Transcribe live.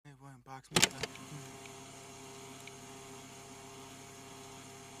Let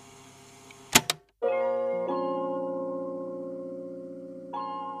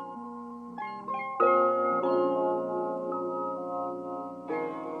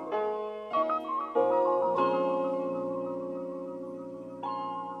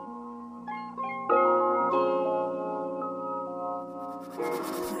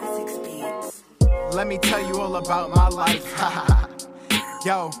me tell you all about my life.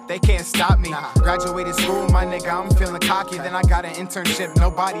 Yo, they can't stop me. Graduated school, my nigga, I'm feeling cocky. Then I got an internship,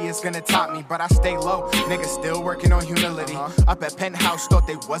 nobody is gonna top me. But I stay low, nigga, still working on humility. Up at Penthouse, thought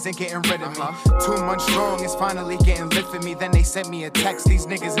they wasn't getting rid of me. 2 months strong, it's finally getting lit for me. Then they sent me a text, these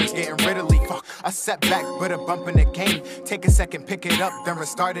niggas is getting rid of me. Fuck, a setback, but a bump in the game. Take a second, pick it up, then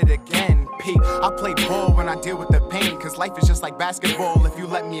restart it again. P, I play ball when I deal with the pain. Cause life is just like basketball, if you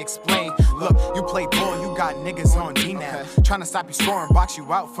let me explain. Look, you play ball, you got niggas on D now. Trying to stop you scoring, box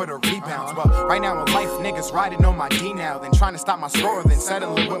you out for the rebounds. But right now in life, niggas riding on my D now. Then trying to stop my score, then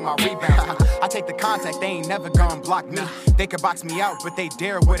settling with my rebounds. I take the contact, they ain't never gonna block me. They could box me out, but they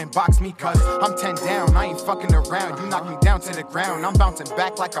dare wouldn't box me. Cause I'm 10 down, I ain't fucking around. You knock me down to the ground, I'm bouncing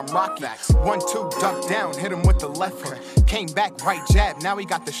back like I'm Rocky. 1-2, duck down, hit him with the left hook. Came back, right jab, now he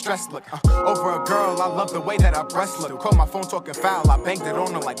got the stress look. Over a girl, I love the way that I breast look. Call my phone talking foul, I banged it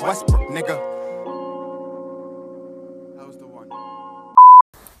on her like Westbrook, nigga. That was the one.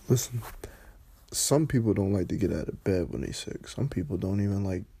 Listen, some people don't like to get out of bed when they're sick. Some people don't even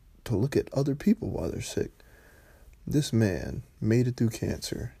like to look at other people while they're sick. This man made it through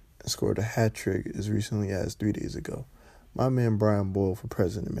cancer and scored a hat trick as recently as 3 days ago. My man Brian Boyle for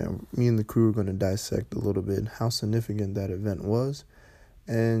president, man. Me and the crew are going to dissect a little bit how significant that event was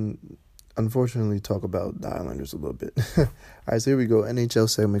and unfortunately talk about the Islanders a little bit. All right, so here we go. NHL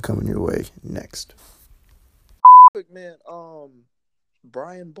segment coming your way next. Quick, man,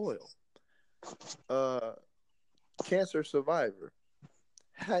 Brian Boyle, cancer survivor,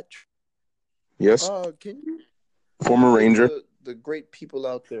 hat trick. Yes. Can you Former Ranger. The great people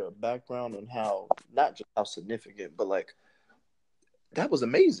out there a background on how, not just how significant, but like that was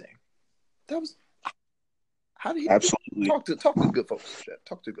amazing. That was, how do you Absolutely talk to good folks?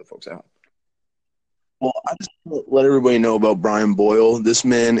 Talk to good folks out. Well, I just want to let everybody know about Brian Boyle. This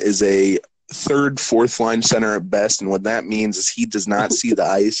man is a third, fourth line center at best, and what that means is he does not see the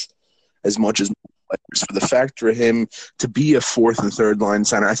ice as much as players. For the fact for him to be a fourth and third line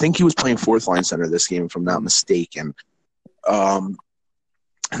center, I think he was playing fourth line center this game, if I'm not mistaken.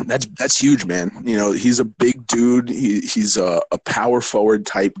 That's huge, man. You know, he's a big dude. He's a power forward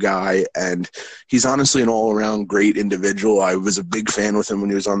type guy, and he's honestly an all around great individual. I was a big fan with him when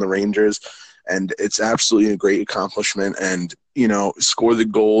he was on the Rangers, and it's absolutely a great accomplishment. And you know, score the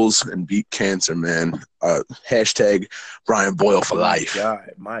goals and beat cancer, man. Hashtag Brian Boyle for life.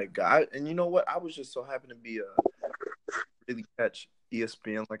 My God. And you know what? I was just so happy to be really catch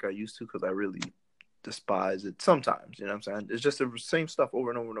ESPN like I used to, because I really despise it sometimes. You know what I'm saying? It's just the same stuff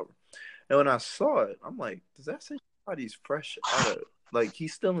over and over and over. And when I saw it, I'm like, does that say somebody's fresh out of, like,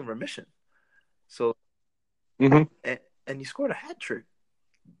 he's still in remission? So, and he scored a hat trick.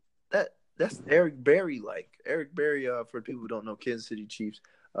 That's Eric Berry like. Eric Berry, for people who don't know, Kansas City Chiefs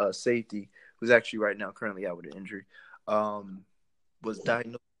safety, who's actually right now currently out with an injury, was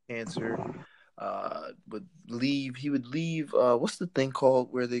diagnosed with cancer. He would leave. What's the thing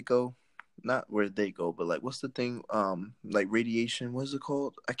called where they go? Not where they go, but like, what's the thing? Like radiation. What's it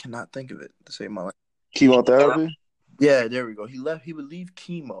called? I cannot think of it to save my life. Chemotherapy? Yeah, there we go. He would leave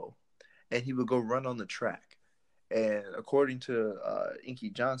chemo, and he would go run on the track. And according to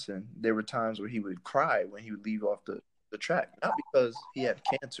Inky Johnson, there were times where he would cry when he would leave off the track, not because he had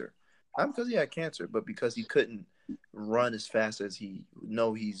cancer, but because he couldn't run as fast as he's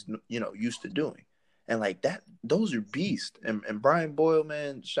used to doing. And like that, those are beasts. And Brian Boyle,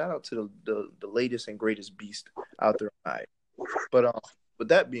 man, shout out to the latest and greatest beast out there. But with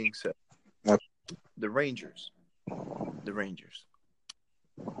that being said, the Rangers. You're a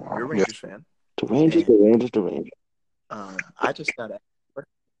Rangers fan. The Rangers. I just gotta ask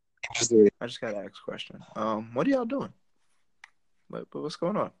a question. What are y'all doing? What's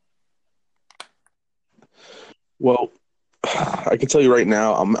going on? Well, I can tell you right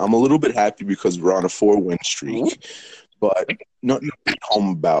now, I'm a little bit happy because we're on a 4-win streak, but nothing to be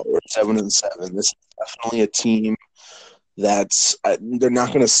home about. We're 7-7. This is definitely a team that's they're not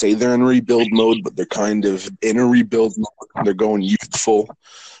going to say they're in rebuild mode, but they're kind of in a rebuild mode. They're going youthful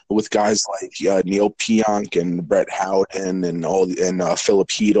with guys like Neil Pionk and Brett Howden and Philip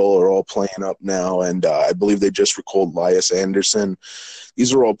Hedl are all playing up now, and I believe they just recalled Elias Anderson.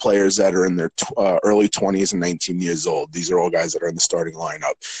 These are all players that are in their early 20s and 19 years old. These are all guys that are in the starting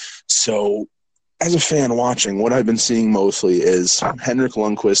lineup. So, as a fan watching, what I've been seeing mostly is Henrik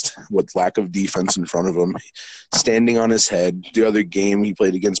Lundqvist with lack of defense in front of him, standing on his head. The other game he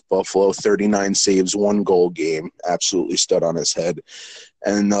played against Buffalo, 39 saves, 1 goal game, absolutely stood on his head.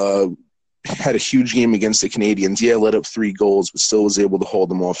 And had a huge game against the Canadiens. Yeah, let up 3 goals, but still was able to hold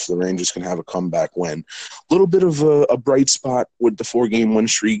them off so the Rangers can have a comeback win. A little bit of a bright spot with the 4-game win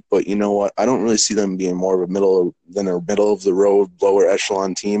streak, but you know what? I don't really see them being more of a middle of the road, lower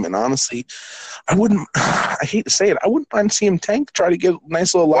echelon team. And honestly, I hate to say it, I wouldn't mind seeing Tank try to get a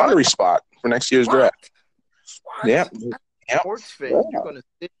nice little lottery spot for next year's draft. What? Yeah. Sports fan, you're going to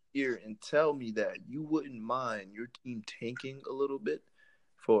sit here and tell me that you wouldn't mind your team tanking a little bit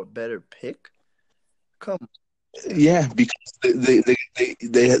for a better pick? Come on. Yeah, because they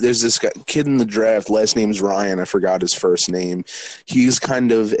there's this kid in the draft. Last name's Ryan. I forgot his first name. He's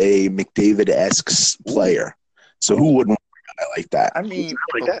kind of a McDavid-esque player. So who wouldn't want a guy like that? I mean,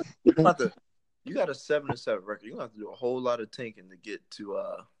 you got a 7-7 record. You're going to have to do a whole lot of tanking to get to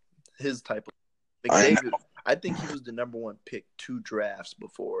his type of McDavid. I think he was the number 1 pick 2 drafts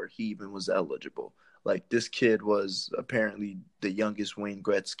before he even was eligible. Like, this kid was apparently the youngest Wayne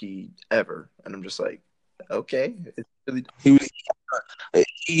Gretzky ever. And I'm just like, okay. It's really...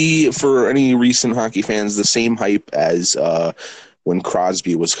 He, for any recent hockey fans, the same hype as when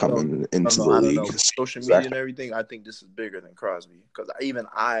Crosby was coming into the league. Social media and everything, I think this is bigger than Crosby. Because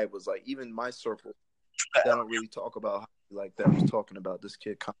I was like, even my circle that don't really talk about hockey like that was talking about this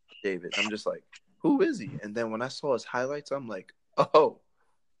kid, Connor David. I'm just like, who is he? And then when I saw his highlights, I'm like, oh,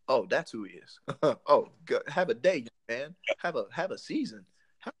 that's who he is. Oh, good. Have a day, man. Have a season.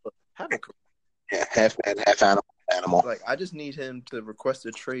 Have a career. Yeah, half man, half animal. Like, I just need him to request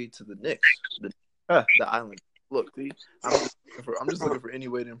a trade to the Knicks, the Islanders. Look, see, I'm just looking for any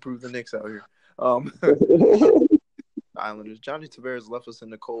way to improve the Knicks out here. The Islanders. Johnny Tavares left us in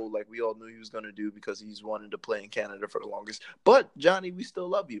the cold, like we all knew he was going to do, because he's wanted to play in Canada for the longest. But Johnny, we still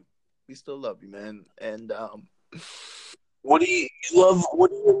love you. We still love you, man. And what do you love? What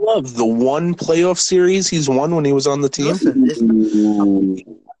do you love? The one playoff series he's won when he was on the team. Listen, it's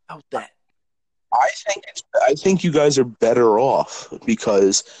not about that. I think you guys are better off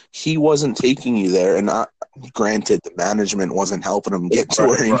because he wasn't taking you there, and granted, the management wasn't helping him get to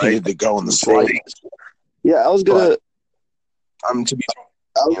where he needed to go in the slightest. Yeah, I was gonna. To be,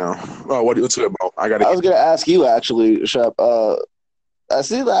 you know, what's it about? I was gonna ask you actually, Shep. I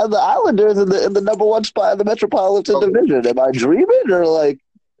see the Islanders in the number 1 spot in the Metropolitan Division. Am I dreaming or like?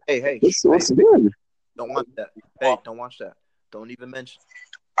 Hey, what's good? Don't watch that. Hey, don't watch that. Don't even mention.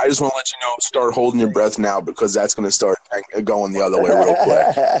 I just want to let you know, start holding your breath now because that's going to start going the other way real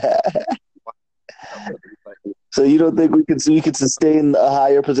quick. So you don't think we can sustain a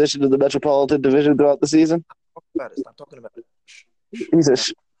higher position in the Metropolitan Division throughout the season? Stop talking about it. He's a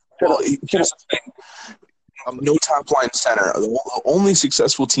here's the thing. No top line center. The only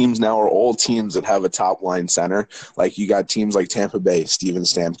successful teams now are all teams that have a top line center. Like you got teams like Tampa Bay, Steven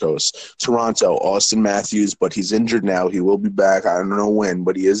Stamkos, Toronto, Austin Matthews, but he's injured now. He will be back. I don't know when,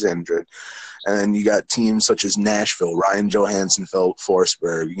 but he is injured. And then you got teams such as Nashville, Ryan Johansson, Philip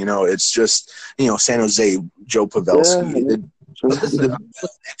Forsberg. You know, it's just, San Jose, Joe Pavelski. Yeah.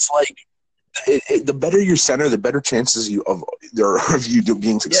 It's like the better your center, the better chances of you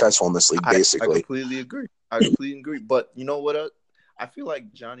being successful in this league, basically. I completely agree. But you know what? I feel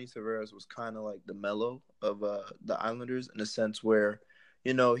like Johnny Tavares was kind of like the Melo of the Islanders in a sense where,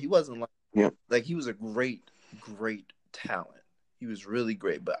 he wasn't like he was a great talent. He was really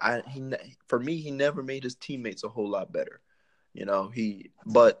great, but for me, he never made his teammates a whole lot better. Like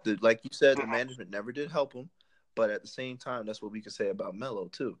you said, the management never did help him. But at the same time, that's what we could say about Melo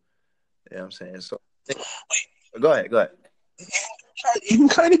too. You know what I'm saying? So, go ahead. You can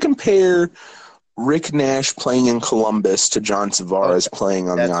kind of compare Rick Nash playing in Columbus to John Tavares playing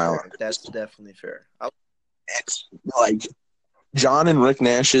on the island. That's definitely fair. It's like John and Rick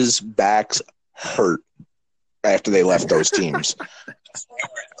Nash's backs hurt after they left those teams.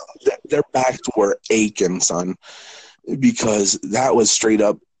 Their backs were aching, son, because that was straight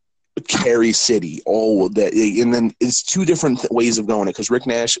up Carey City, all that, and then it's two different ways of going it because Rick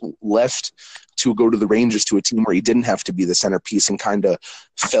Nash left to go to the Rangers to a team where he didn't have to be the centerpiece and kind of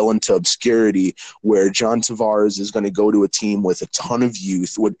fell into obscurity, where John Tavares is going to go to a team with a ton of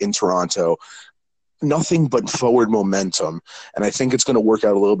youth in Toronto, nothing but forward momentum, and I think it's going to work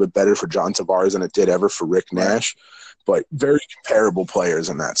out a little bit better for John Tavares than it did ever for Rick Nash. But very comparable players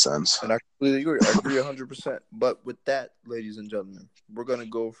in that sense. And I completely agree. I agree 100%. But with that, ladies and gentlemen, we're going to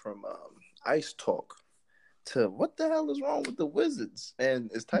go from ice talk to what the hell is wrong with the Wizards? And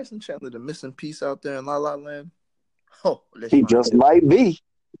is Tyson Chandler the missing piece out there in La La Land? He just might be.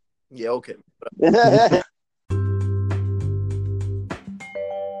 Yeah, okay. So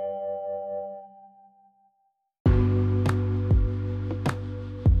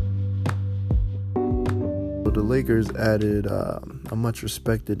the Lakers added a much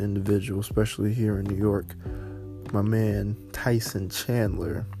respected individual, especially here in New York, my man Tyson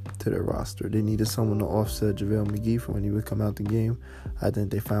Chandler, to their roster. They needed someone to offset JaVale McGee for when he would come out the game. I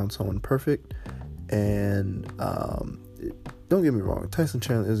think they found someone perfect. And don't get me wrong, Tyson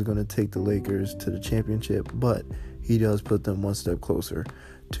Chandler isn't going to take the Lakers to the championship, but he does put them one step closer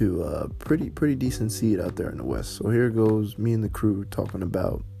to a pretty decent seed out there in the West. So here goes me and the crew talking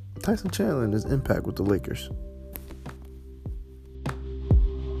about Tyson Chandler and his impact with the Lakers.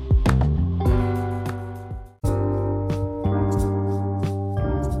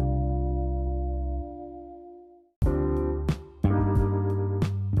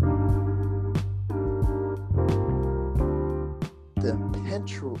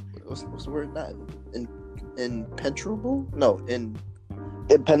 What's the word? Not impenetrable? No,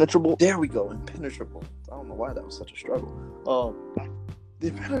 Impenetrable. there we go. Impenetrable. I don't know why that was such a struggle. The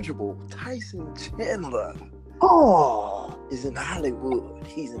impenetrable Tyson Chandler Oh, is in Hollywood.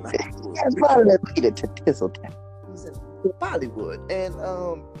 He's in Hollywood. that's probably that made it to Tisseltown. He's in Bollywood. And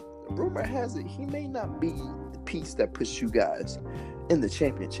rumor has it he may not be the piece that puts you guys in the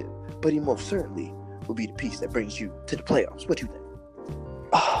championship, but he most certainly will be the piece that brings you to the playoffs. What do you think?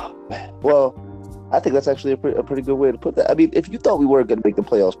 Oh, man. Well, I think that's actually a pretty good way to put that. I mean, if you thought we weren't going to make the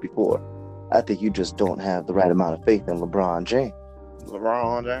playoffs before, I think you just don't have the right amount of faith in LeBron James.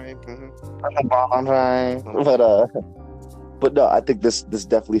 LeBron James. LeBron James. But no, I think this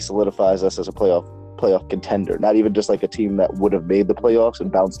definitely solidifies us as a playoff contender. Not even just like a team that would have made the playoffs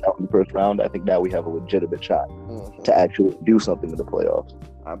and bounced out in the first round. I think now we have a legitimate shot to actually do something in the playoffs.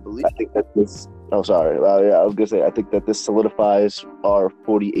 I believe. I think that this. Oh, sorry. Yeah, I was gonna say. I think that this solidifies our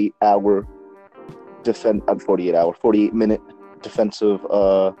 48-hour 48-minute defensive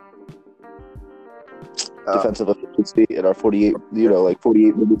defensive efficiency in our 48.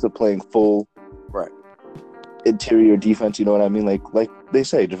 48 minutes of playing full Right. interior defense. You know what I mean? Like they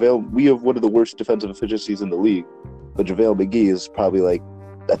say, we have one of the worst defensive efficiencies in the league, but JaVale McGee is probably like.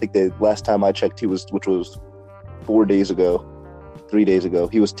 I think the last time I checked, which was 3 days ago,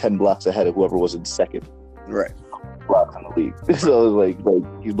 he was 10 blocks ahead of whoever was in second. Right. Blocks in the league. So it's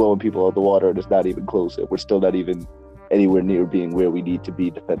like he's blowing people out of the water, and it's not even close. We're still not even anywhere near being where we need to be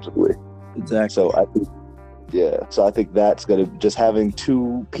defensively. Exactly. So I think that's gonna just having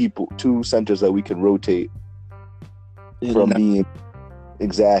two centers that we can rotate from being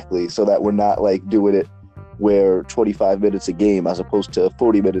exactly, so that we're not like doing it where 25 minutes a game as opposed to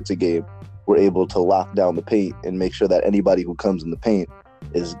 40 minutes a game. We're able to lock down the paint and make sure that anybody who comes in the paint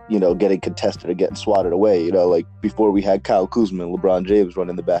is, getting contested or getting swatted away. Like before we had Kyle Kuzma and LeBron James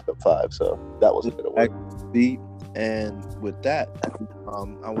running the backup five, so that wasn't going to work. And with that,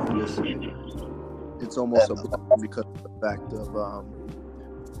 I want to say it's almost a block because of the fact of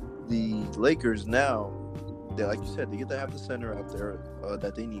the Lakers now. They, like you said, they get to have the center out there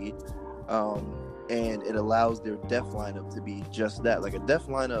that they need. And it allows their depth lineup to be just that. Like a depth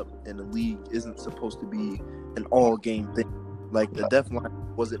lineup in the league isn't supposed to be an all-game thing. Like the depth lineup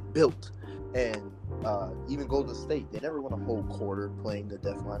wasn't built. And even Golden State, they never went a whole quarter playing the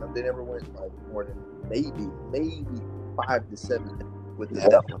depth lineup. They never went like more than maybe 5 to 7 minutes with the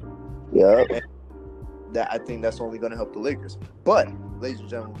depth lineup. Yeah. I think that's only going to help the Lakers. But, ladies and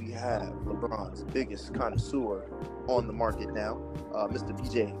gentlemen, we have LeBron's biggest connoisseur on the market now, Mr.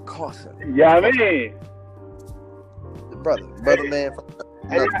 PJ Carson. Yeah, I mean, The brother man.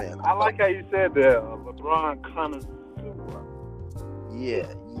 Hey, I like how you said that, LeBron connoisseur. Yeah.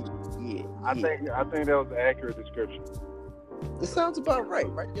 I think that was an accurate description. It sounds about right?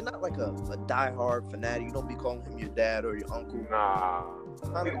 You're not like a diehard fanatic. You don't be calling him your dad or your uncle. Nah.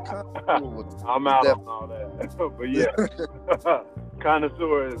 I'm out on all that. But yeah,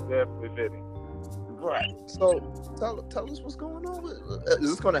 connoisseur is definitely fitting. Right. So tell us what's going on. Is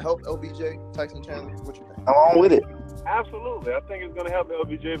this going to help LBJ, Tyson Chandler? What you think? I'm on with it. Absolutely. I think it's going to help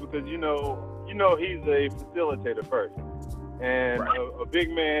LBJ because you know he's a facilitator first, and right. a big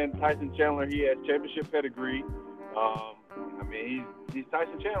man, Tyson Chandler. He has championship pedigree. He's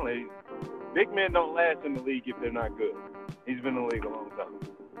Tyson Chandler. Big men don't last in the league if they're not good. He's been in the league a long time.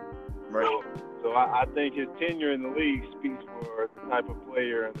 Right. So I think his tenure in the league speaks for the type of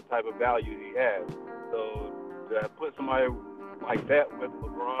player and the type of value he has. So to put somebody like that with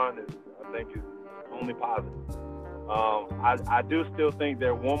LeBron is only positive. I do still think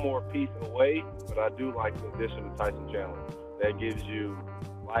they're one more piece away, but I do like the addition of Tyson Chandler. That gives you,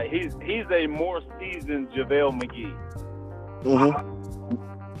 like, he's a more seasoned JaVale McGee. Mm-hmm.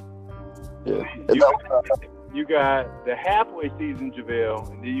 Yeah. You got the halfway season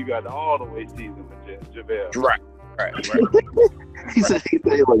JaVale, and then you got the all the way season with JaVale. Right. He said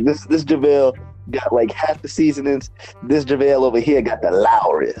like this JaVale got like half the seasonings. This JaVale over here got the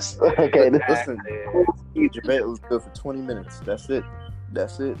Lowrys. Okay, Listen, JaVale was good for 20 minutes. That's it.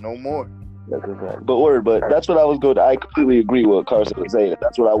 No more. That's exactly. But that's what I was going to. I completely agree with what Carson was saying.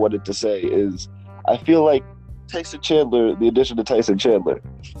 That's what I wanted to say is I feel like the addition to Tyson Chandler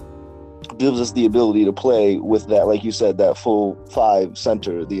gives us the ability to play with that, like you said, that full 5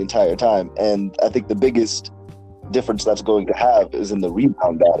 center the entire time. And I think the biggest difference that's going to have is in the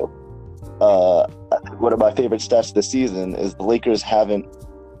rebound battle. One of my favorite stats this season is the Lakers haven't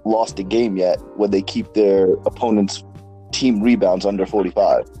lost a game yet when they keep their opponent's team rebounds under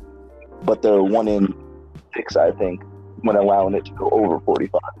 45. But they're 1 in 6, I think, when allowing it to go over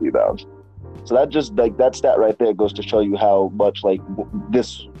 45 rebounds. So that just like that stat right there goes to show you how much like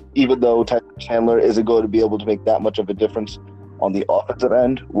this, even though Tyson Chandler isn't going to be able to make that much of a difference on the offensive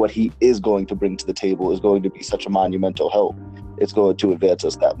end, what he is going to bring to the table is going to be such a monumental help. It's going to advance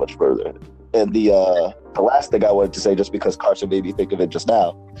us that much further. And the last thing I wanted to say, just because Carson made me think of it just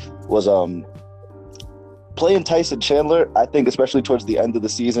now, was playing Tyson Chandler. I think especially towards the end of the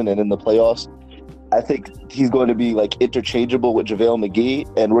season and in the playoffs, I think he's going to be like interchangeable with JaVale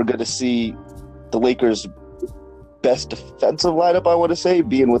McGee, and we're going to see the Lakers' best defensive lineup, I want to say,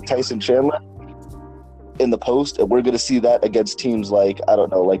 being with Tyson Chandler in the post, and we're going to see that against teams like, I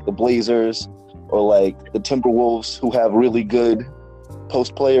don't know, like the Blazers or like the Timberwolves, who have really good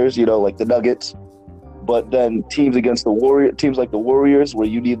post players, you know, like the Nuggets. But then teams like the Warriors, where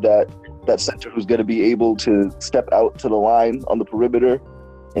you need that center who's going to be able to step out to the line on the perimeter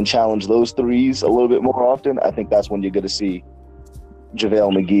and challenge those threes a little bit more often. I think that's when you're going to see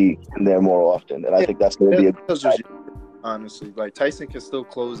JaVale McGee in there more often, and I think that's going to be honestly, like Tyson can still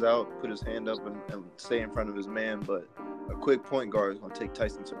close out, put his hand up, and stay in front of his man, but a quick point guard is going to take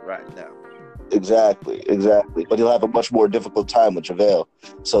Tyson to the rack now. Exactly. But he'll have a much more difficult time with JaVale.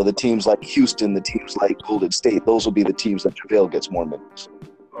 So the teams like Houston, the teams like Golden State, those will be the teams that JaVale gets more minutes.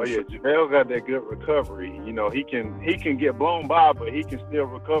 Oh yeah, JaVale got that good recovery. You know, he can get blown by, but he can still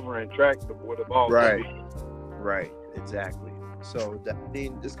recover and track where the ball. Right, exactly. So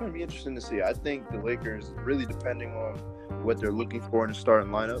it's going to be interesting to see. I think the Lakers, really depending on what they're looking for in the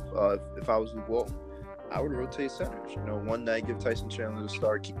starting lineup, if I was Luke Walton, I would rotate centers. You know, one night give Tyson Chandler the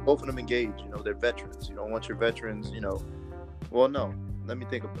start, keep both of them engaged. You know, they're veterans. You don't want your veterans, you know. Well, no. Let me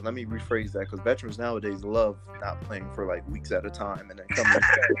rephrase that, because veterans nowadays love not playing for like weeks at a time and then coming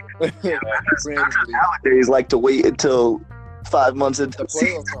randomly. Nowadays like to wait until 5 months into the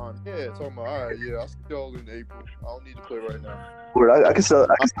playoff time. Yeah, talking about, all right, yeah, I'll see y'all in April. I don't need to play right now. I can send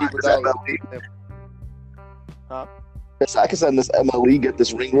this MLE, get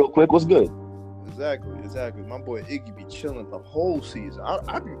this ring real quick. What's good? Exactly. My boy Iggy be chilling the whole season.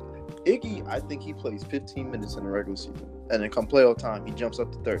 Iggy, I think he plays 15 minutes in the regular season, and then come playoff time, he jumps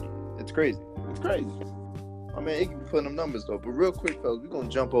up to 30. It's crazy. I mean, Iggy be putting them numbers though. But real quick, fellas, we're gonna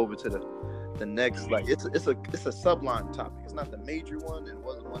jump over to the next. Like, it's a subline topic. It's not the major one, and it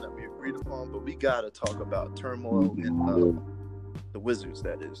wasn't one that we agreed upon. But we gotta talk about turmoil in the Wizards.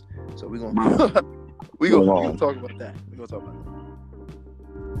 That is. So we're gonna talk about that. We're gonna talk about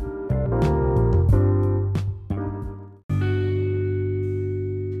that.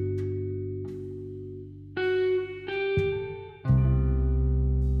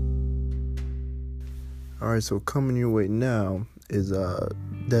 All right, so coming your way now is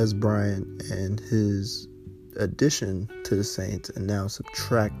Dez Bryant and his addition to the Saints, and now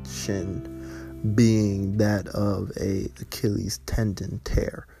subtraction being that of a Achilles tendon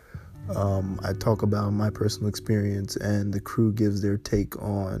tear. I talk about my personal experience, and the crew gives their take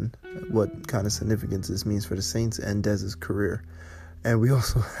on what kind of significance this means for the Saints and Dez's career. And we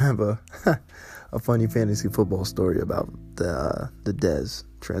also have a funny fantasy football story about the Dez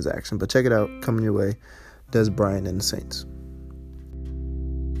transaction. But check it out, coming your way. Dez Bryant and the Saints.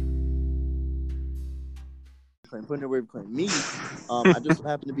 Putting away playing me, I just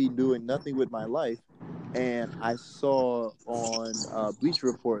happened to be doing nothing with my life, and I saw on Bleacher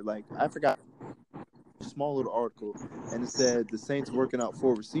Report, like, I forgot, a small little article, and it said the Saints working out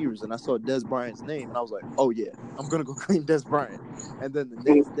 4 receivers, and I saw Dez Bryant's name, and I was like, oh yeah, I'm gonna go claim Dez Bryant. And then the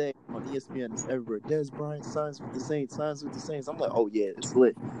next day on ESPN, it's everywhere, Dez Bryant signs with the Saints. I'm like, oh yeah, it's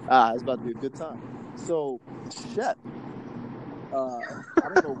lit. It's about to be a good time. So Shep, I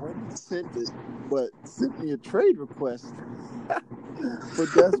don't know when he sent it, but sent me a trade request for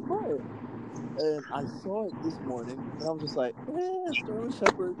Dez Bryant. And I saw it this morning, and I was just like, Sterling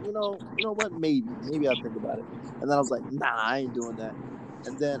Shepard, you know what? Maybe I'll think about it. And then I was like, nah, I ain't doing that.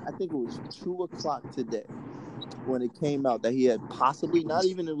 And then I think it was 2:00 today when it came out that he had possibly, not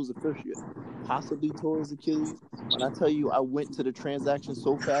even it was official, possibly tore his Achilles. When I tell you, I went to the transaction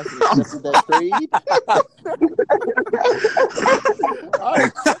so fast and accepted that trade. I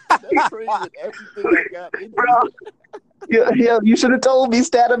accepted that trade with everything I got into. Bro. Yeah, you should have told me,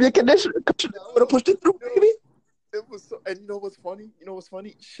 stat up your condition. I would have pushed it through, baby. It was so, and you know what's funny?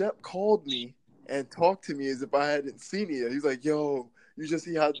 Shep called me and talked to me as if I hadn't seen it yet. He's like, "Yo, you just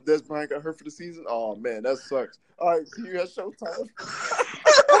see how Des Bryant got hurt for the season? Oh man, that sucks. All right, see you at Showtime."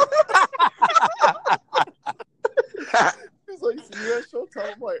 He's like, "See you at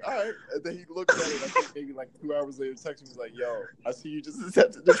Showtime." I'm like, "All right." And then he looked at it. I think maybe like 2 hours later, texted me. He's like, "Yo, I see you just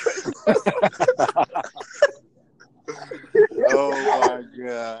accepted the trade." Oh my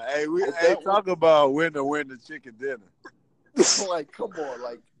god! Hey, talk about when to win the chicken dinner. Like, come on,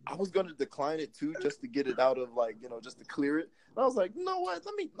 like I was gonna decline it too, just to get it out of just to clear it. And I was like, you know what?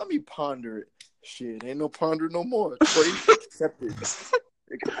 Let me ponder it. Shit, ain't no ponder no more. Trade accepted.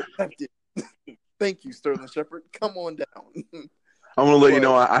 Accepted. Thank you, Sterling Shepard. Come on down. I'm going to let you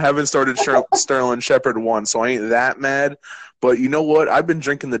know, I haven't started Sterling Shepard once, so I ain't that mad. But you know what? I've been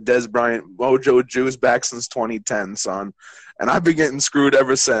drinking the Des Bryant Mojo Juice back since 2010, son. And I've been getting screwed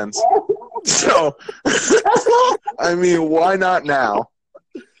ever since. So, I mean, why not now?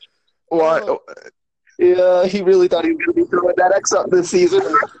 Why? Yeah, he really thought he was going to be throwing that X up this season.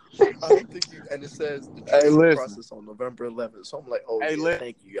 I don't think you, and it says the trade process on November 11th. So I'm like,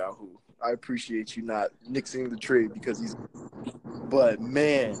 thank you, Yahoo. I appreciate you not nixing the trade because he's. But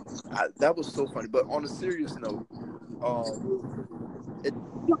man, that was so funny. But on a serious note,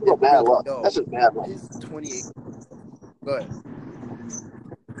 bad luck. That's just bad luck. His 28. Go ahead.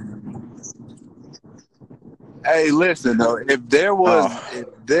 Hey, listen though, if there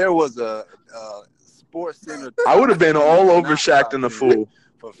was a Sports Center, I would have been all over Shaq and the Fool.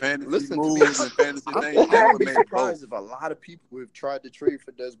 For fantasy moves and fantasy things, I would be surprised if a lot of people have tried to trade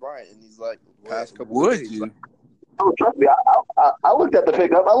for Des Bryant in these past couple of days. Would you? Oh, trust me, I looked at the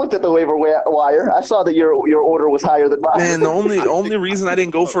pickup. I looked at the waiver wire. I saw that your order was higher than mine. Man, the only reason I didn't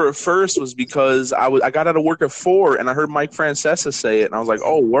go for it first was because I got out of work at 4 and I heard Mike Francesa say it and I was like,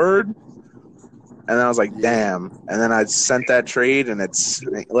 oh, word. And then I was like, damn. And then I sent that trade and it's,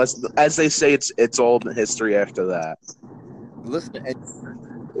 as they say, it's all history after that. Listen,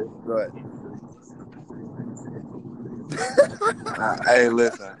 go ahead. Hey,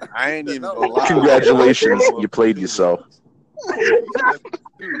 listen, I ain't even gonna lie. Congratulations, you played yourself. Double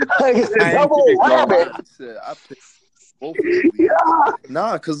whammy. I picked both of these.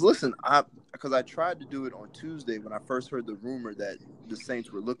 Nah, because listen, because I tried to do it on Tuesday when I first heard the rumor that the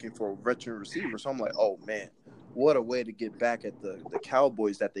Saints were looking for a veteran receiver. So I'm like, oh man, what a way to get back at the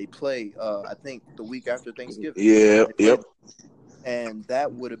Cowboys that they play. I think the week after Thanksgiving. Yeah. Yep. And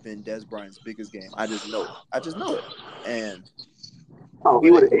that would have been Des Bryant's biggest game. I just know it. And he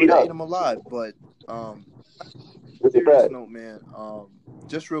would have ate him alive. But serious note, man.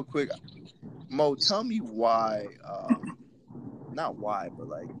 Just real quick, Mo, tell me why. Not why, but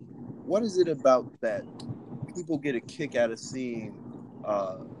what is it about that people get a kick out of seeing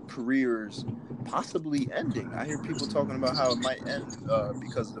careers possibly ending? I hear people talking about how it might end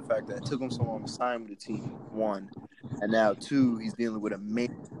because of the fact that it took him so long to sign with the team, 1, and now 2, he's dealing with a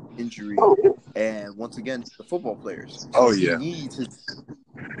major injury, and once again, the football players. Oh yeah, he needs his.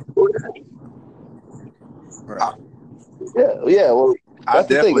 Right. Yeah. Well, that's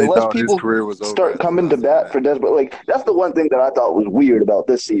the thing. Unless people start coming to bat for Des Bryant, that's the one thing that I thought was weird about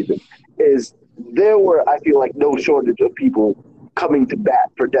this season is there were, I feel like, no shortage of people coming to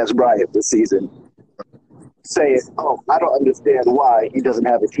bat for Des Bryant this season, saying, "Oh, I don't understand why he doesn't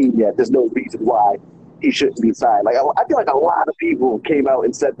have a team yet. There's no reason why he shouldn't be signed." I feel like a lot of people came out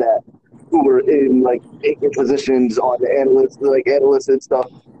and said that who were in positions on the analysts and stuff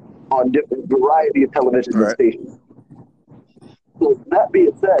on different variety of television stations. So that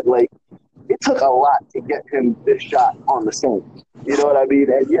being said, it took a lot to get him this shot on the Saints. You know what I mean?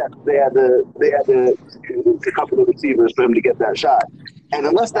 And yes, they had to couple of receivers for him to get that shot. And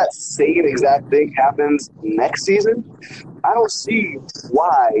unless that same exact thing happens next season, I don't see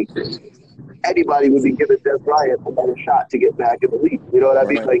why anybody would be giving Des Bryant another shot to get back in the league. You know what I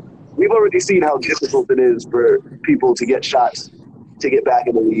mean? We've already seen how difficult it is for people to get shots to get back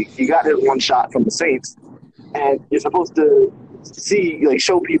in the league. He got his one shot from the Saints, and you're supposed to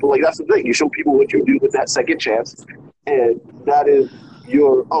show people, that's the thing. You show people what you do with that second chance, and that is he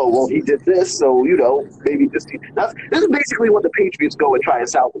did this, so maybe this is basically what the Patriots go and try and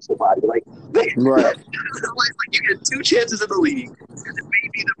salvage somebody. Right. You get 2 chances in the league, and then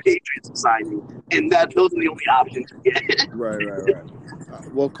maybe the Patriots will sign you, and those are the only options you get. Right.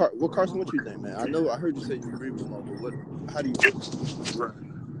 Well, Carson, what you think, man? I heard you say you agree with Mo, but how do you feel?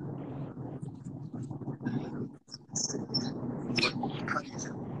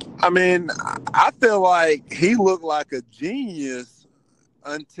 I mean, I feel like he looked like a genius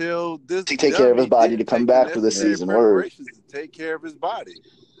until this. To take care of his body to come back for the season. Preparations to take care of his body.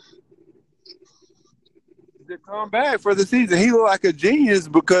 To come back for the season, he looked like a genius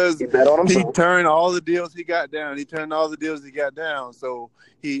because he turned all the deals he got down. So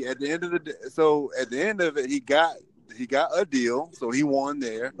at the end of it, he got a deal. So he won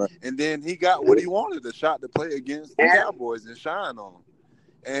there, and then he got what he wanted: a shot to play against the Cowboys and shine on them.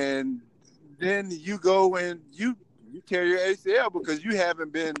 And then you go and you tear your ACL because you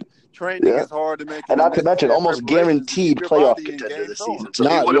haven't been training as hard to make. And not to mention, almost guaranteed playoff contender this season. So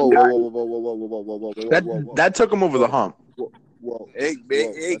Whoa. That took him over the hump.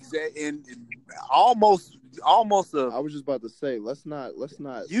 And almost. I was just about to say, let's not.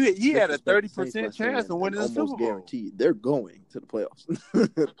 You had a 30% chance of winning the Super Bowl. Guaranteed, they're going to the playoffs.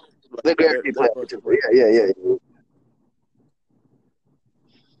 They're guaranteed playoffs. Yeah.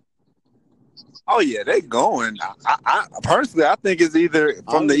 Oh yeah, they going. I personally, I think it's either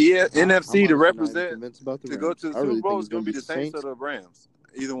from the NFC to represent to go to the Super Bowl. It's going to be the Saints or the Rams.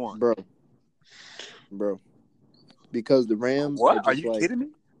 Either one, bro. Because the Rams. What? Are you kidding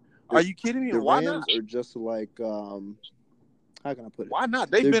me? Are you kidding me? The Why Rams not? are just like how can I put it? Why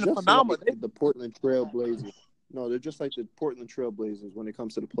not? They've been phenomenal. Like the Portland Trailblazers. No, they're just like the Portland Trailblazers when it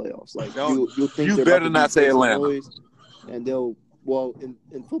comes to the playoffs. Like you'll think you better not say Atlanta. And they'll. Well, in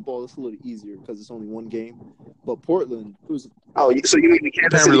football, it's a little easier because it's only one game. But Portland was. Oh, so you mean the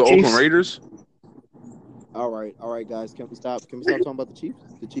Kansas City the Chiefs? Oakland Raiders? All right, guys. Can we stop talking about the Chiefs?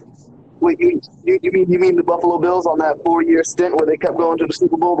 The Chiefs. Wait, you mean the Buffalo Bills on that 4-year stint where they kept going to the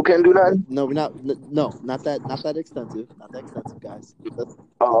Super Bowl but couldn't do nothing? No, we're not. No, not that extensive. Not that extensive, guys. Let's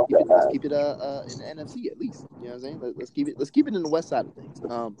keep it in the NFC at least. You know what I'm saying? Let's keep it in the West side of things.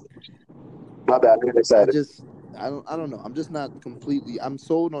 My bad. I'm excited. I don't know. I'm just not completely. I'm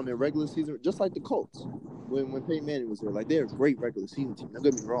sold on their regular season, just like the Colts when Peyton Manning was there. Like they're a great regular season team. Don't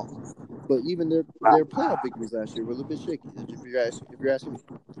get me wrong, but even their playoff victories last year were a little bit shaky. If you're asking me.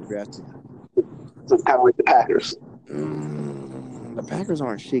 So it's kind of like the Packers. The Packers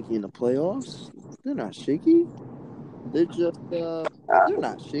aren't shaky in the playoffs. They're not shaky. They're just they're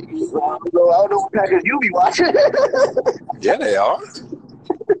not shaky. I don't know what Packers you be watching. Yeah, they are.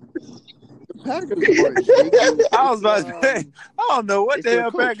 Packers weren't shaky. I was about to say, I don't know what the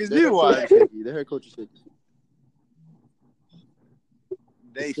hell Packers you watch. The head coach is shaky.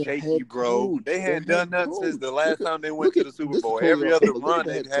 They shaky, bro. They hadn't done nothing since the last time they went to the Super Bowl. Every other run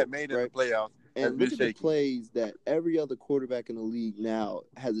they had made in the playoffs. And look at the plays that every other quarterback in the league now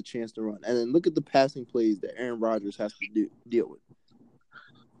has a chance to run. And then look at the passing plays that Aaron Rodgers has to deal with.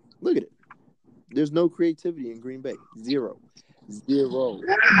 Look at it. There's no creativity in Green Bay. Zero.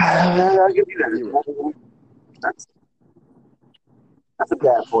 I'll give you that. That's a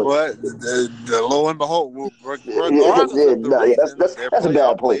bad point. But the lo and behold, that's a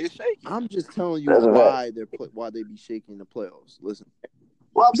bad point. I'm just telling you why they be shaking the playoffs. Listen.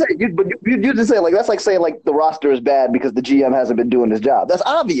 Well, I'm saying, you just say that's like saying the roster is bad because the GM hasn't been doing his job. That's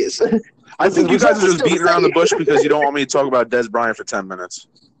obvious. I think you guys are just beating around the bush because you don't want me to talk about Dez Bryant for 10 minutes.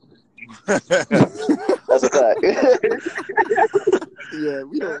 That's a fact. Yeah,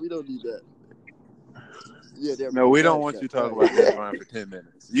 we don't need that. Yeah, no, we don't want you to talk about Dez Bryant for 10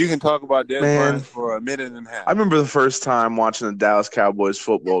 minutes. You can talk about Dez Bryant for a minute and a half. I remember the first time watching the Dallas Cowboys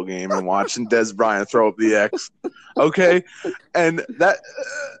football game and watching Dez Bryant throw up the X. Okay, and that.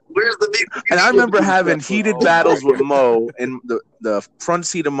 Where's the? And I remember having heated battles with Mo in the front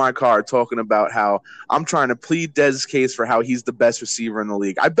seat of my car, talking about how I'm trying to plead Dez's case for how he's the best receiver in the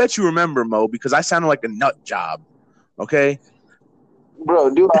league. I bet you remember, Mo, because I sounded like a nut job. Okay.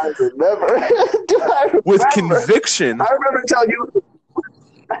 Bro, do I remember? With conviction. I remember telling you.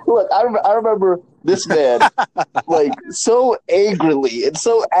 Look, I remember this man so angrily and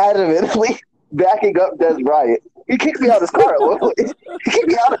so adamantly backing up Dez Bryant. He kicked me out of his car. He kicked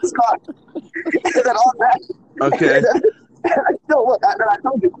me out of his car. And then all that. Okay. I told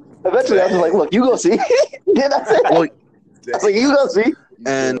you. Eventually, I was like, look, you go see. Did I say that? Well, I was like, you go see.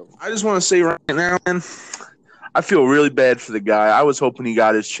 And I just want to say right now, man, I feel really bad for the guy. I was hoping he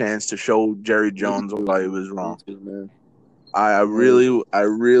got his chance to show Jerry Jones why he was wrong. I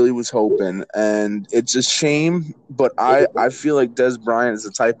really was hoping, and it's a shame, but I feel like Dez Bryant is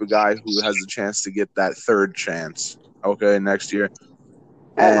the type of guy who has a chance to get that third chance, next year.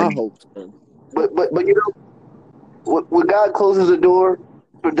 And I hope so. But you know, when God closes the door,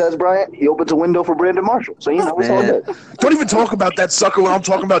 for Des Bryant, he opens a window for Brandon Marshall. So, it's all Man. good. Don't even talk about that sucker when I'm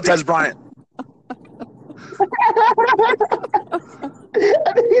talking about Des Bryant. I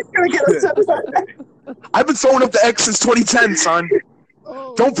think he's going to get upset about that. I've been throwing up the X since 2010, son.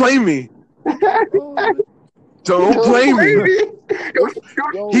 Oh, Don't blame me. oh, Don't blame me.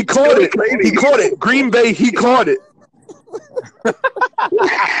 yo, He caught it. He caught it. Green Bay, he caught it.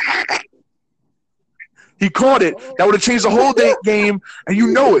 He caught it. That would have changed the whole game, and you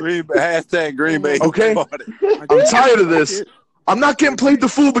know it. Hashtag Green Bay. Okay? I'm tired of this. I'm not getting played the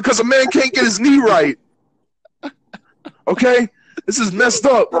fool because a man can't get his knee right. Okay? This is messed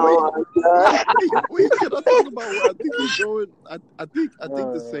up. Oh, my God. Wait, can I talk about where I think he's going? I think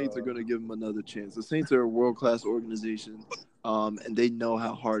the Saints are going to give him another chance. The Saints are a world-class organization, and they know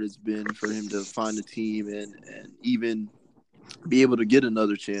how hard it's been for him to find a team and even be able to get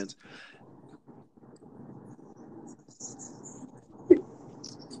another chance.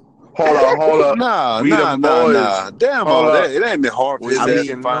 Hold up. Nah. Damn, it ain't been hard for his ass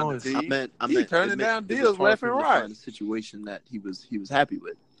to find a team. He turning down deals left and right. Find a situation that he was happy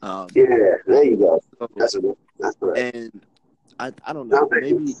with. Yeah, there you go. That's right. And I don't know.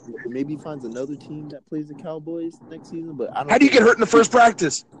 Maybe he finds another team that plays the Cowboys next season. But I don't. How do you get hurt in the first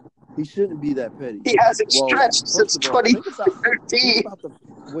practice? He shouldn't be that petty. He hasn't stretched since 2013.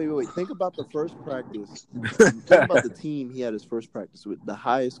 Wait. Think about the first practice. Think about the team he had his first practice with, the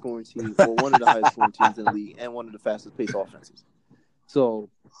highest scoring team, or one of the highest scoring teams in the league, and one of the fastest paced offenses. So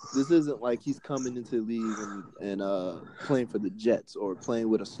this isn't like he's coming into the league and playing for the Jets or playing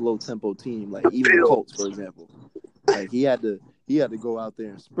with a slow tempo team, like even the Colts, for example. Like he had to go out there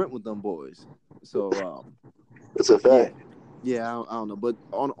and sprint with them boys. So That's a fact. Yeah, I don't know. But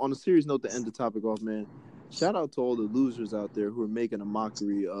on a serious note, to end the topic off, man, shout out to all the losers out there who are making a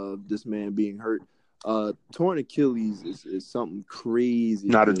mockery of this man being hurt. Torn Achilles is something crazy.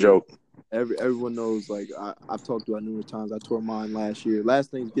 Not a joke. Everyone knows, like, I've talked about numerous times. I tore mine last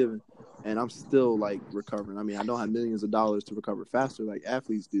Thanksgiving, and I'm still, like, recovering. I mean, I don't have millions of dollars to recover faster like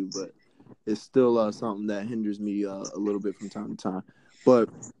athletes do, but it's still something that hinders me a little bit from time to time. But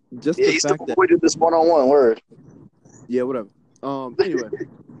just the fact that... we did this one-on-one word. Yeah, whatever. Anyway,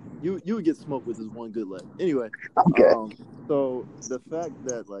 you would get smoked with this one good leg. Anyway, okay. So the fact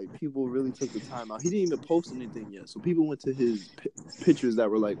that like people really took the time out, he didn't even post anything yet. So people went to his pictures that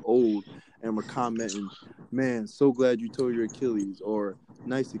were like old and were commenting, "Man, so glad you tore your Achilles," or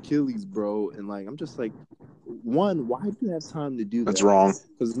 "Nice Achilles, bro." And like, I'm just like, one, why do you have time to do that? That's wrong.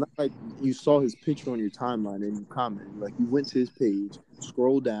 Because it's not like you saw his picture on your timeline and you commented. Like, you went to his page,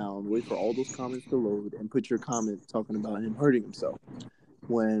 scroll down, wait for all those comments to load, and put your comment talking about him hurting himself.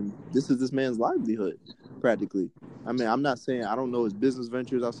 When this is this man's livelihood, practically. I mean, I'm not saying I don't know his business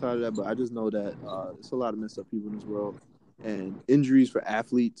ventures outside of that, but I just know that it's a lot of messed up people in this world. And injuries for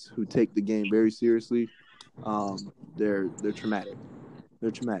athletes who take the game very seriously, they're traumatic.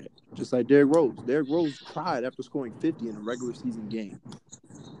 They're traumatic. Just like Derrick Rose. Derrick Rose cried after scoring 50 in a regular season game.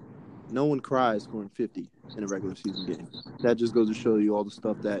 No one cries scoring 50 in a regular season game. That just goes to show you all the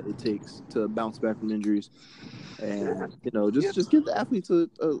stuff that it takes to bounce back from injuries. And, just give the athletes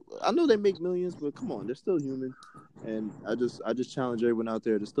I know they make millions, but come on, they're still human. And I just challenge everyone out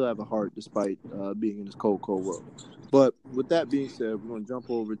there to still have a heart despite being in this cold world. But with that being said, we're going to jump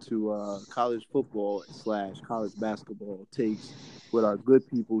over to college football / college basketball takes with our good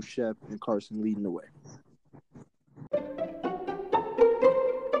people, Shep and Carson, leading the way.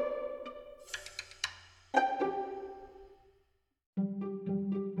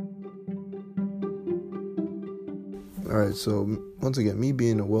 All right, so once again, me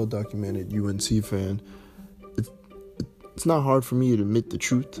being a well-documented UNC fan, it's not hard for me to admit the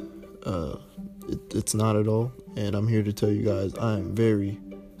truth. It's not at all, and I'm here to tell you guys I am very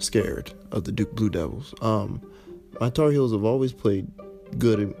scared of the Duke Blue Devils. My Tar Heels have always played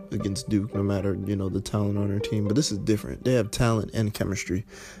good against Duke, no matter, the talent on their team, but this is different. They have talent and chemistry,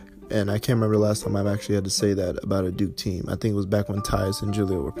 and I can't remember the last time I've actually had to say that about a Duke team. I think it was back when Tyus and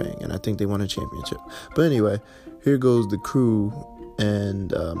Julio were playing, and I think they won a championship. But anyway, here goes the crew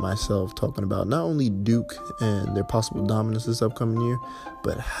and myself talking about not only Duke and their possible dominance this upcoming year,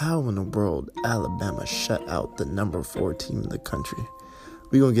 but how in the world Alabama shut out the number 4 team in the country.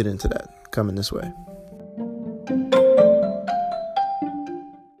 We're going to get into that coming this way.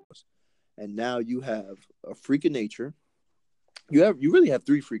 And now you have a freak of nature. You really have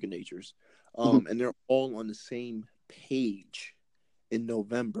 3 freak of natures. And they're all on the same page in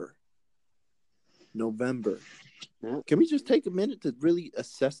November. Can we just take a minute to really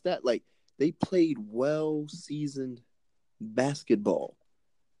assess that? Like, they played well-seasoned basketball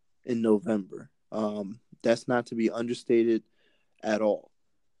in November. That's not to be understated at all.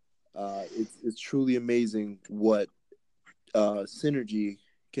 It's truly amazing what synergy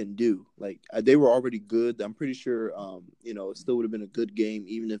can do. Like they were already good. I'm pretty sure it still would have been a good game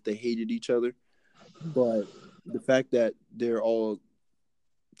even if they hated each other. But the fact that they're all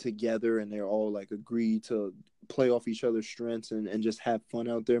together and they're all like agreed to play off each other's strengths and just have fun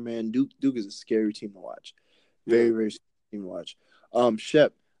out there, man. Duke is a scary team to watch. Very, very scary team to watch.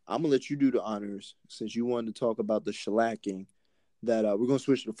 Shep, I'm gonna let you do the honors since you wanted to talk about the shellacking that we're gonna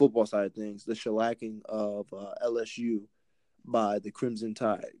switch to the football side of things, the shellacking of LSU by the Crimson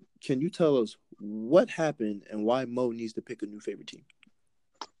Tide. Can you tell us what happened and why Mo needs to pick a new favorite team?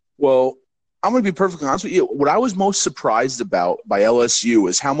 Well, I'm going to be perfectly honest with you. What I was most surprised about by LSU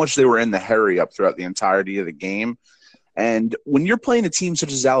is how much they were in the hurry up throughout the entirety of the game. And when you're playing a team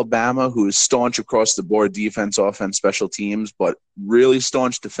such as Alabama, who is staunch across the board, defense, offense, special teams, but really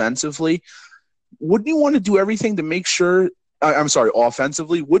staunch defensively, wouldn't you want to do everything to make sure –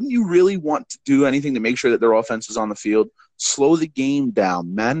 offensively, wouldn't you really want to do anything to make sure that their offense is on the field? Slow the game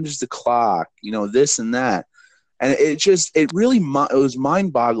down, manage the clock, this and that. And it was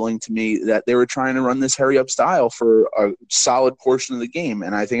mind-boggling to me that they were trying to run this hurry-up style for a solid portion of the game,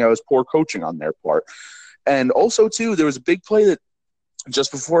 and I think that was poor coaching on their part. And also, too, there was a big play that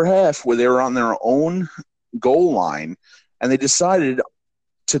just before half where they were on their own goal line, and they decided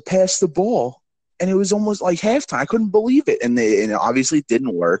to pass the ball, and it was almost like halftime. I couldn't believe it, and it obviously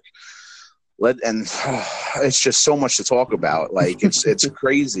didn't work. And it's just so much to talk about. Like, it's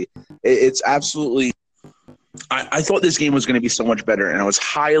crazy. It's absolutely – I thought this game was going to be so much better, and I was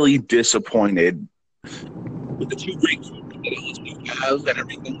highly disappointed with the two great coaches that LSU have and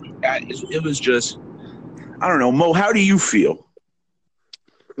everything like that. It was just – I don't know. Mo, how do you feel?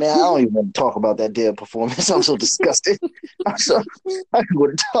 Man, I don't even want to talk about that damn performance. I'm so disgusted. I don't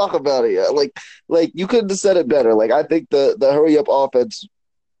want to talk about it. Like you couldn't have said it better. Like, I think the hurry-up offense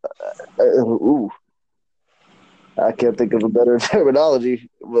I can't think of a better terminology,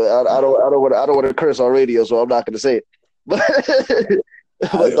 but I don't want to curse on radio, so I'm not going to say it. But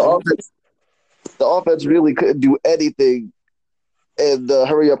the offense really couldn't do anything, and the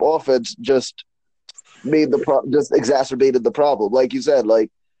hurry up offense just made just exacerbated the problem. Like you said, like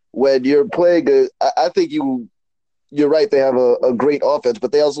when you're playing, I think you're right. They have a great offense,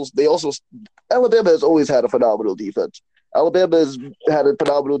 but they also Alabama has always had a phenomenal defense. Alabama has had a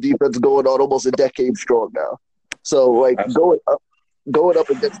phenomenal defense going on almost a decade strong now. So, like, going up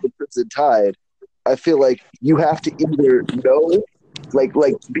against the Crimson Tide, I feel like you have to either know, like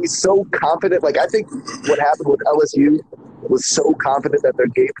be so confident. Like, I think what happened with LSU was so confident that their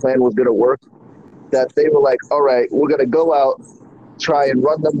game plan was going to work that they were like, all right, we're going to go out, try and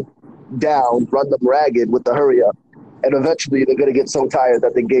run them down, run them ragged with the hurry up. And eventually they're going to get so tired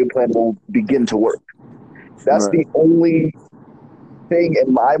that the game plan will begin to work. That's right. The only thing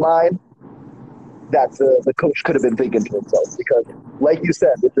in my mind that the coach could have been thinking to himself, because, like you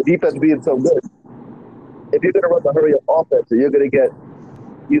said, with the defense being so good, if you're going to run the hurry-up offense, and you're going to get,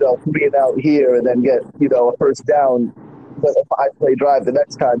 3 and out here, and then get, a first down, but a 5-play drive the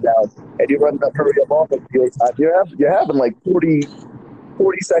next time down, and you run that hurry-up offense, you're having like 40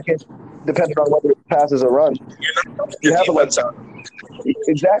 seconds, depending on whether it passes or runs. You have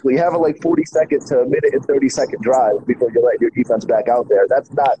Exactly. You have a 40 second to a minute and 30-second drive before you let your defense back out there.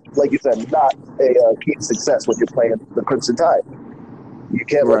 That's not, like you said, not a key to success when you're playing the Crimson Tide. You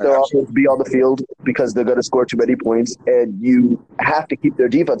can't let their offense be on the field because they're going to score too many points, and you have to keep their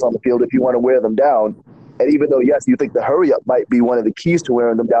defense on the field if you want to wear them down. And even though, yes, you think the hurry-up might be one of the keys to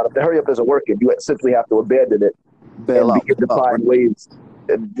wearing them down, if the hurry-up isn't working, you simply have to abandon it and begin to find ways.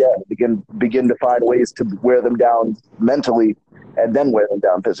 Begin to find ways to wear them down mentally and then wear them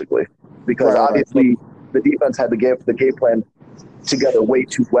down physically. Because obviously the defense had the game plan together way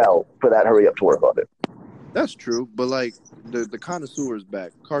too well for that hurry up to work on it. That's true, but like the connoisseur is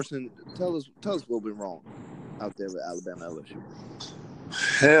back. Carson, tell us what went wrong out there with Alabama LSU.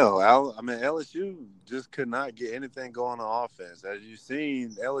 Hell, LSU just could not get anything going on offense. As you've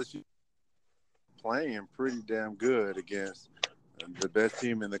seen, LSU playing pretty damn good against the best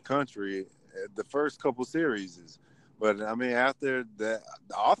team in the country the first couple series. But, after that,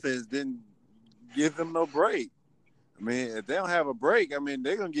 the offense didn't give them no break. If they don't have a break, they're going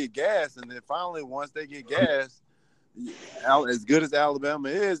to get gas. And then finally, once they get gas, as good as Alabama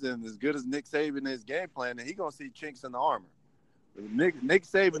is and as good as Nick Saban is game planning, he's going to see chinks in the armor. Nick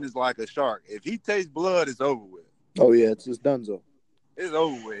Saban is like a shark. If he tastes blood, it's over with. Oh, yeah, it's just donezo. It's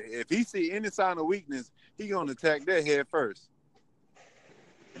over with. If he see any sign of weakness, he's going to attack their head first.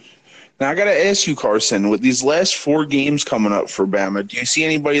 Now, I got to ask you, Carson, with these last 4 games coming up for Bama, do you see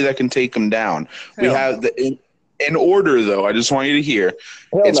anybody that can take them down? We have In order, though, I just want you to hear.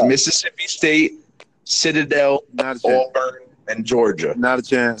 Hell It's no. Mississippi State, Citadel, Not a chance. Auburn, and Georgia. Not a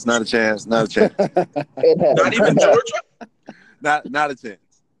chance. Not a chance. Not a chance. Not even Georgia? Not a chance.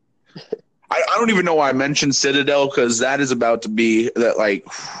 I don't even know why I mentioned Citadel, because that is about to be that, like,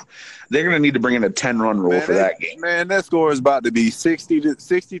 they're going to need to bring in a 10-run rule for that game. Man, that score is about to be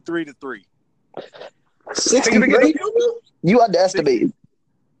 63-3. 63? You underestimated.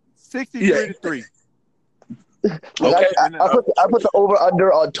 63-3. Okay. I put the over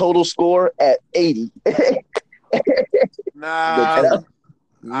under on total score at 80. Nah,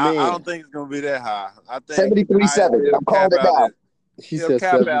 I don't think it's gonna be that high. I think 73-7. I'm calling it now. He He'll said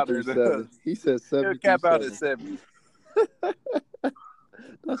cap out at 73-7. He said He'll cap out at 73-7. 70.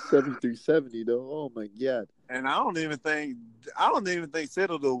 That's 73-70 though. Oh my god. And I don't even think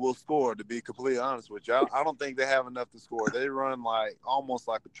Citadel will score. To be completely honest with you, I don't think they have enough to score. They run almost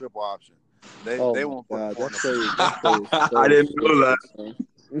like a triple option. They won't put a point up. I didn't know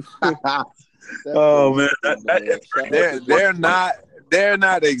that. Oh man, they're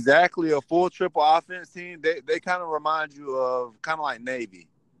not exactly a full triple offense team. They kind of remind you of kind of like Navy.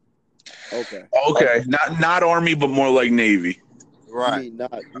 Okay. Okay, not Army, but more like Navy. Right.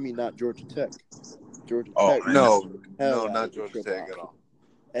 You mean not Georgia Tech? Georgia Oh, Tech. No, Hell not yeah, Georgia triple Tech at option. all.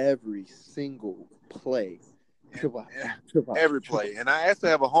 Every single play. Triple Every play. And I actually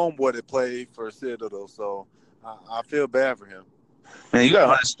have a homeboy that played for Citadel, so I feel bad for him. Man, you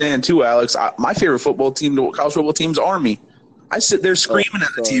gotta understand too, Alex. My favorite football team, the college football team, is Army. I sit there screaming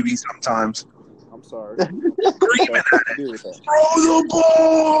at the TV sometimes. I'm sorry. Screaming at it. Deal with that. Throw the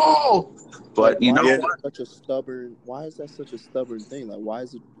ball. But you know why is what? that such a stubborn thing? Like, why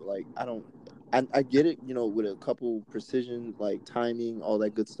is it like I get it, with a couple precision, like timing, all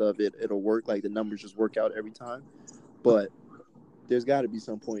that good stuff, it'll work. Like the numbers just work out every time. But there's got to be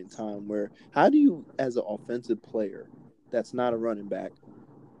some point in time where, how do you, as an offensive player that's not a running back,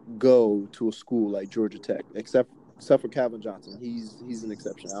 go to a school like Georgia Tech? Except for Calvin Johnson, he's an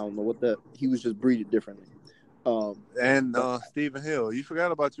exception. I don't know what he was just breeded differently. And Stephen Hill, you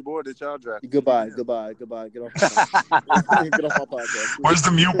forgot about your boy that y'all drafted. Goodbye. Get off my get off my podcast. Where's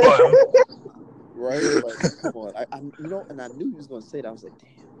the mute button? Right? Like, come on. And I knew he was going to say that. I was like, damn.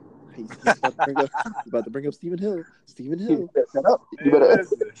 He's about to bring up Stephen Hill. Stephen Hill. Shut up. You better.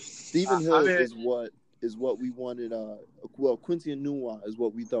 Stephen Hill is what we wanted. Quincy Enunwa is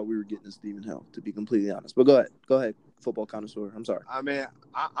what we thought we were getting in Stephen Hill, to be completely honest. But go ahead, football connoisseur. I'm sorry. I mean,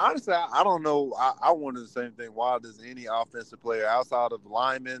 honestly, I don't know. I wanted the same thing. Why does any offensive player outside of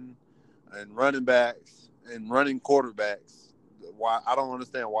linemen and running backs and running quarterbacks, why I don't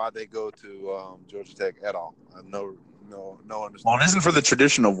understand why they go to Georgia Tech at all. No understanding. Well, it isn't for the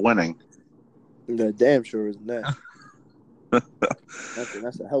tradition of winning. That damn sure isn't that.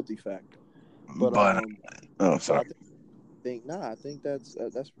 That's a healthy fact. But sorry. I think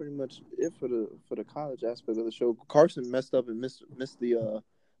that's pretty much it for the college aspect of the show. Carson messed up and missed the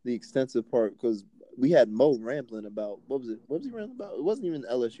extensive part because we had Mo rambling about what was he rambling about? It wasn't even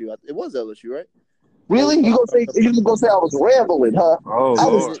LSU. It was LSU, right? Really? You gonna say I was rambling, huh? Oh, I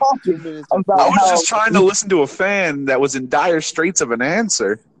Lord. was talking about I was just trying to listen to a fan that was in dire straits of an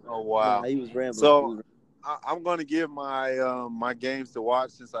answer. Oh, wow. Nah, he was rambling. So I'm going to give my my games to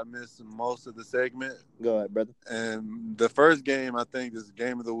watch since I missed most of the segment. Go ahead, brother. And the first game, I think, is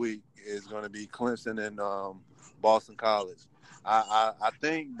game of the week is going to be Clemson and Boston College. I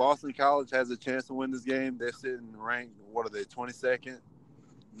think Boston College has a chance to win this game. They're sitting ranked, what are they, 22nd?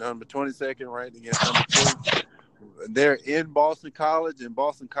 Number 22nd, ranked against number 2. They're in Boston College, and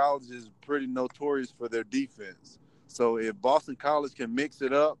Boston College is pretty notorious for their defense. So if Boston College can mix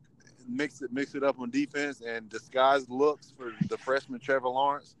it up on defense and disguise looks for the freshman Trevor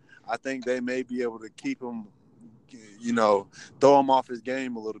Lawrence, I think they may be able to keep him, throw him off his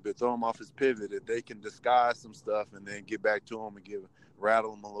game a little bit, throw him off his pivot. If they can disguise some stuff and then get back to him and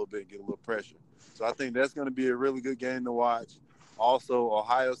rattle him a little bit and get a little pressure. So I think that's going to be a really good game to watch. Also,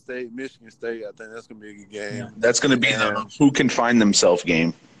 Ohio State, Michigan State, I think that's going to be a good game. Yeah, that's going to be the who can find themselves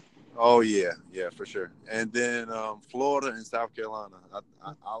game. Oh, yeah, for sure. And then Florida and South Carolina.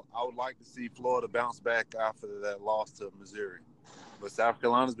 I would like to see Florida bounce back after that loss to Missouri. But South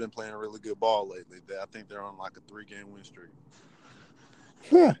Carolina's been playing really good ball lately. I think they're on like a 3-game win streak.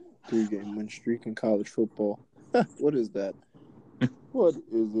 3-game win streak in college football. What is that? What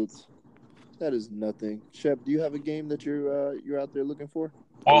is it? That is nothing. Shep, do you have a game that you're out there looking for?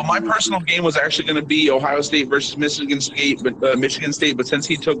 Well, my personal game was actually going to be Ohio State versus Michigan State, but since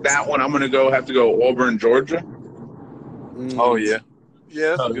he took that one, I'm going to have to go Auburn, Georgia. Oh, yeah.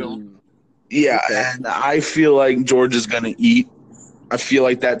 Yeah, that's a good one. Yeah, and I feel like Georgia's going to eat. I feel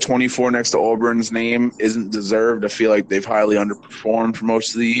like that 24 next to Auburn's name isn't deserved. I feel like they've highly underperformed for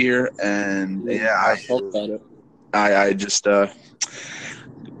most of the year, and I just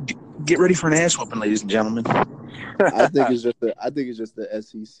get ready for an ass whooping, ladies and gentlemen. I think it's just the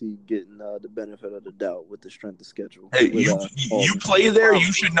SEC getting the benefit of the doubt with the strength of schedule. Hey, with, you play there,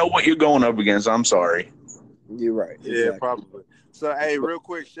 you should know what you're going up against. I'm sorry. You're right. Yeah, Exactly. probably. So, hey, real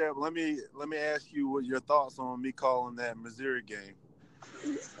quick, Shep, let me ask you what your thoughts on me calling that Missouri game.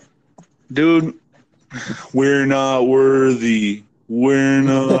 Dude, we're not worthy. We're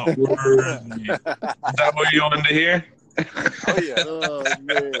not worthy. Is that what you wanted to hear? Oh, yeah. Oh,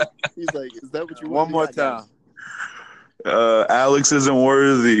 man. He's like, is that what you One want? more time. Alex isn't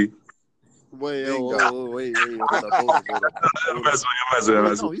worthy. Wait. Hold up. I'm messing.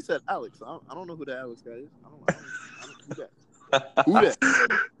 No, he said Alex. I don't know who the Alex guy is. I don't who that. Who that?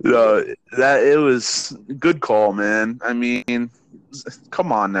 That it was good call, man. I mean,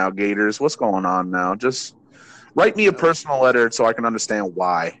 come on now, Gators. What's going on now? Just write me a personal letter so I can understand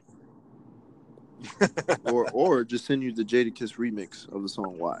why. or just send you the Jadakiss remix of the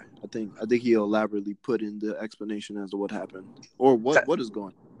song Why. I think he'll elaborately put in the explanation as to what happened or what is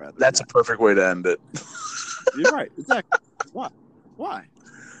going on. Rather, that's a perfect way to end it. You're right. Exactly. Why?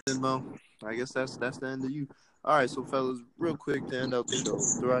 Then Mo, I guess that's the end of you. All right, so fellas, real quick to end out the show,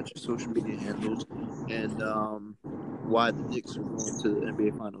 throw out your social media handles and why the Knicks are going to the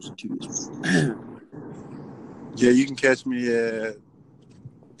NBA Finals in 2 years. Yeah, you can catch me at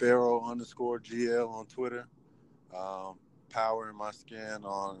Pharaoh_GL on Twitter, Power in My Skin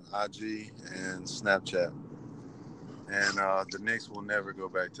on IG and Snapchat. And the Knicks will never go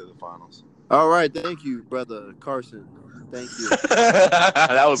back to the finals. All right, thank you, brother Carson. Thank you.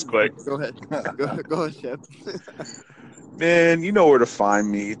 That was quick. Go ahead. Go ahead, Chef. Man, you know where to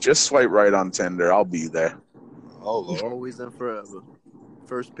find me. Just swipe right on Tinder. I'll be there. Oh, Lord. Always and forever.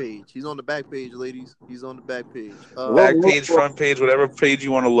 First page. He's on the back page, ladies. He's on the back page. Back page, front page, whatever page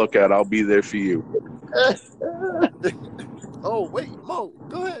you want to look at, I'll be there for you. Oh, wait, Mo.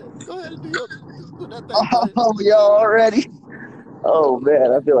 Go ahead and do that thing. Oh, y'all already? Oh,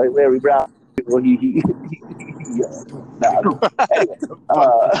 man. I feel like Larry Brown. Well,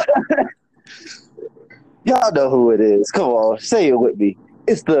 y'all know who it is. Come on, say it with me.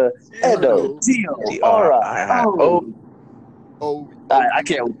 It's the N-O-T-O-R-I-O. I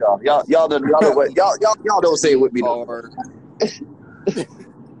can't with y'all. Y'all don't say it with me. I'm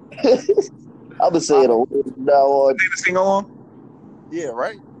gonna say it on now on. Sing along? Yeah,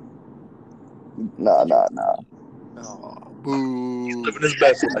 right. Nah. Oh, boo. He's living his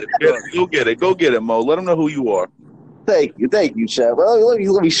best life. Go get it, Mo. Let him know who you are. Thank you, Chef. Well,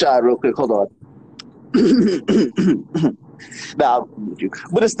 let me shine real quick. Hold on. Nah,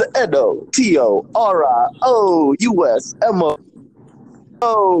 but it's the NOTORIOUSMO.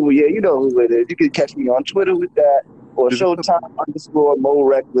 Oh yeah, you know who it is. You can catch me on Twitter with that or Showtime_Mo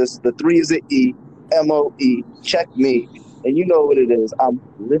Reckless. The 3 is an E, MOE. Check me, and you know what it is. I'm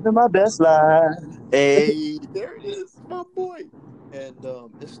living my best life. Hey, there it is, my boy. And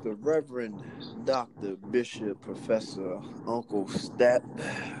it's the Reverend Dr. Bishop Professor Uncle Stat.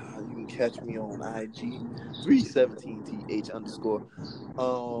 You can catch me on IG 317th_.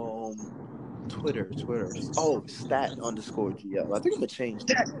 Twitter. Oh, Stat_GL. I think I'm gonna change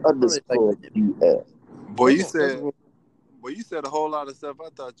that. _GL. Boy, you said a whole lot of stuff. I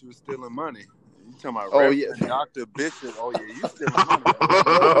thought you were stealing money. You talking about Reverend Dr. Bishop? Oh yeah, you stealing money.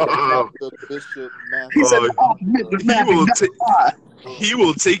 Dr. Bishop. He said, he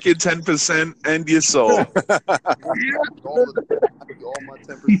will take your 10% and your soul. all my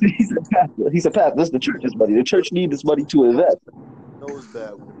 10%. He's a pastor. This is the church's money. The church needs this money to invest. Knows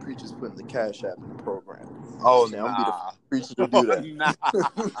that when the preacher's putting the cash app in the program. Oh, now I'm be the preacher to do that.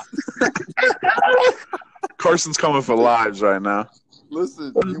 Carson's coming for lives right now.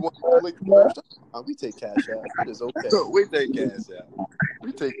 Listen, you want to link commercial? We take cash app. It is okay. We take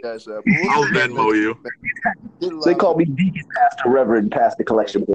cash app. I'll Venmo you. They call me Deacon Pastor Reverend Pastor Collection.